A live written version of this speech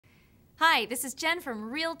Hi, this is Jen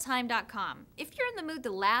from ReelTime.com. If you're in the mood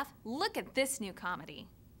to laugh, look at this new comedy.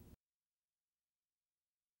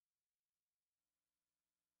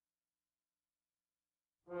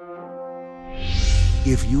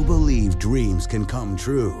 If you believe dreams can come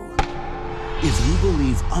true, if you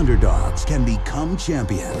believe underdogs can become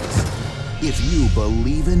champions, if you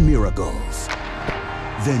believe in miracles,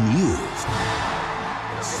 then you've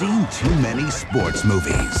seen too many sports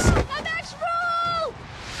movies.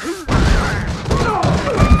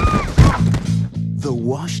 The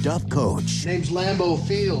washed-up coach. Name's Lambeau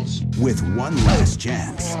Fields. With one last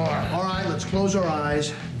chance. All right, let's close our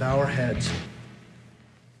eyes, bow our heads.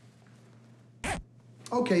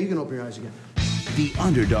 Okay, you can open your eyes again. The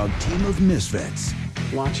underdog team of misfits.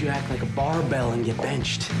 Watch you act like a barbell and get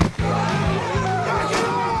benched.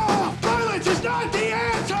 Violence is not the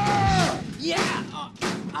answer! Yeah!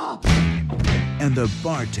 And the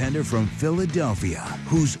bartender from Philadelphia,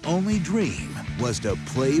 whose only dream was to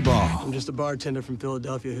play ball. I'm just a bartender from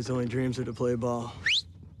Philadelphia whose only dreams are to play ball.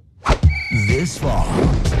 This fall,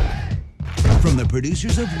 from the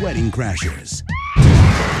producers of Wedding Crashers,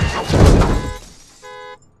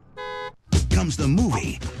 comes the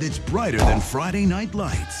movie that's brighter than Friday Night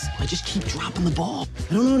Lights. I just keep dropping the ball.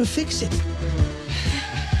 I don't know how to fix it.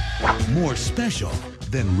 More special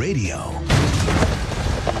than radio.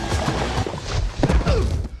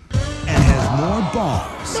 And has more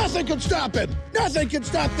balls. Nothing can stop it! Nothing can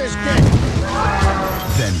stop this kid!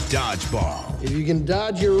 Than dodgeball. If you can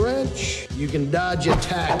dodge your wrench, you can dodge a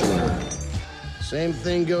tackler. Same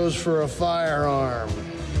thing goes for a firearm.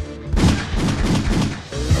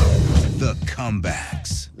 The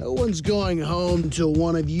comebacks. No one's going home until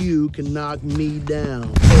one of you can knock me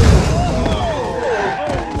down.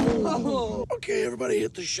 Okay, everybody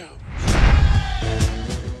hit the show.